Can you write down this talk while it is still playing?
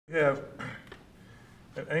We have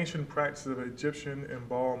an ancient practice of Egyptian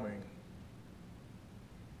embalming.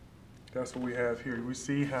 That's what we have here. We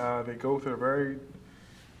see how they go through a very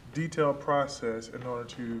detailed process in order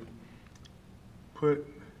to put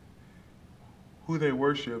who they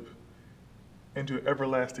worship into an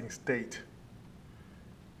everlasting state.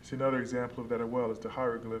 See, another example of that as well is the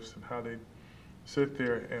hieroglyphs and how they sit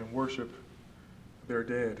there and worship their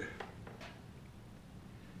dead.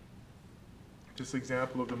 Just an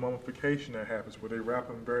example of the mummification that happens, where they wrap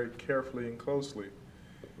them very carefully and closely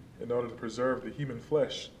in order to preserve the human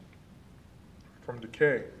flesh from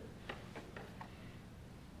decay.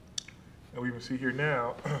 And we even see here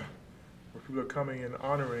now where people are coming and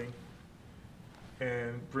honoring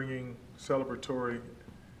and bringing celebratory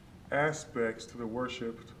aspects to the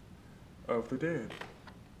worship of the dead.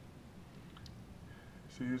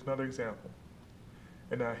 See, here's another example.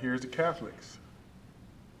 And now here's the Catholics.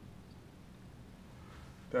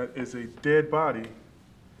 That is a dead body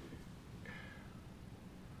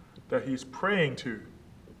that he's praying to.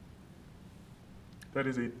 That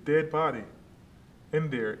is a dead body in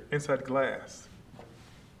there, inside glass.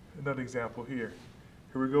 Another example here.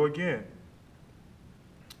 Here we go again.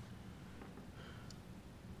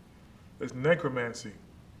 There's necromancy.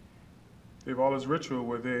 They have all this ritual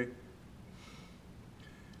where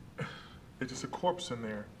it's just a corpse in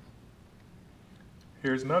there.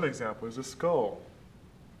 Here's another example. There's a skull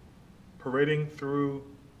parading through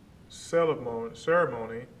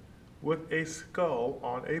ceremony with a skull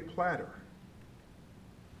on a platter.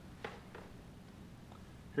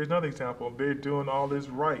 Here's another example. They're doing all these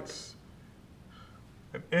rites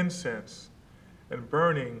and incense and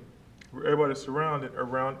burning where everybody's surrounded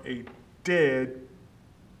around a dead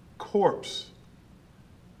corpse.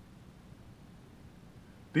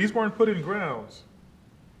 These weren't put in grounds.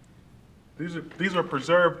 These are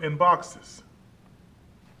preserved in boxes.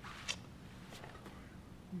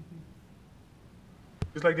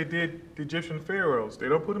 Just like they did the Egyptian pharaohs. They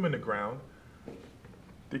don't put them in the ground.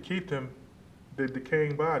 They keep them, the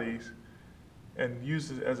decaying bodies, and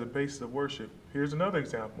use it as a basis of worship. Here's another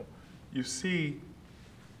example. You see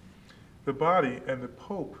the body and the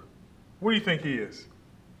Pope. What do you think he is?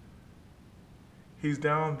 He's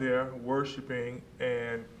down there worshiping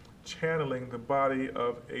and channeling the body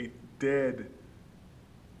of a dead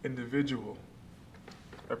individual,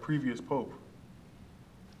 a previous Pope.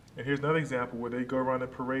 And here's another example where they go around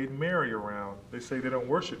and parade Mary around. They say they don't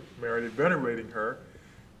worship Mary, they're venerating her,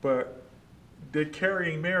 but they're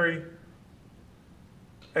carrying Mary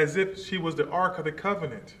as if she was the Ark of the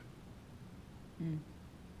Covenant. Mm.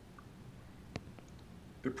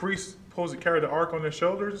 The priests supposed to carry the Ark on their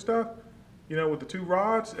shoulders and stuff, you know, with the two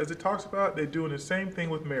rods, as it talks about, they're doing the same thing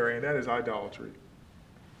with Mary, and that is idolatry.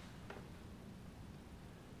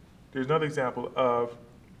 There's another example of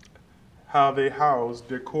how they house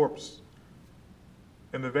their corpse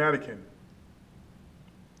in the Vatican.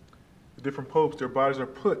 The different popes, their bodies are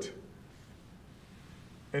put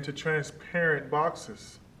into transparent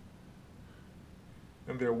boxes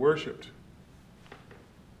and they're worshipped.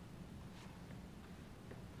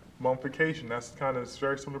 Mummification, that's kind of a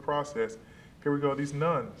very similar process. Here we go, these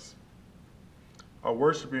nuns are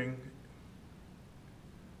worshiping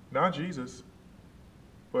not Jesus,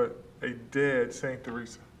 but a dead Saint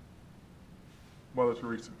Teresa. Mother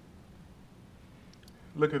Teresa.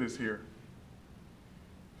 Look at this here.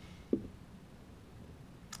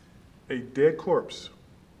 A dead corpse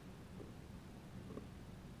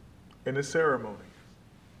in a ceremony.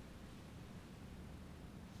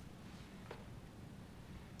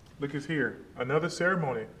 Look at here. Another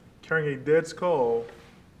ceremony carrying a dead skull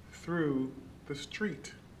through the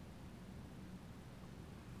street.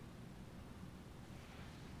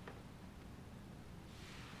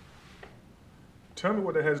 Tell me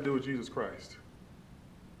what that has to do with Jesus Christ.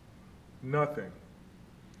 Nothing.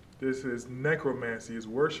 This is necromancy, is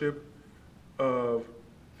worship of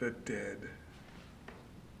the dead.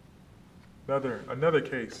 Another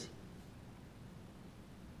case.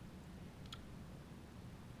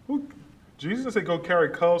 Jesus said go carry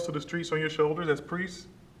culls to the streets on your shoulders as priests.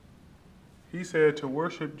 He said to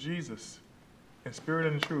worship Jesus in spirit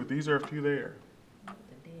and in truth. These are a few there. The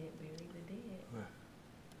dead bury the dead.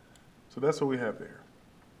 So that's what we have there,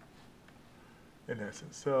 in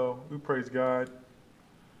essence. So we praise God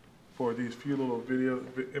for these few little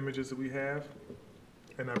images that we have.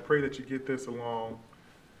 And I pray that you get this along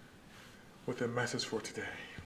with a message for today.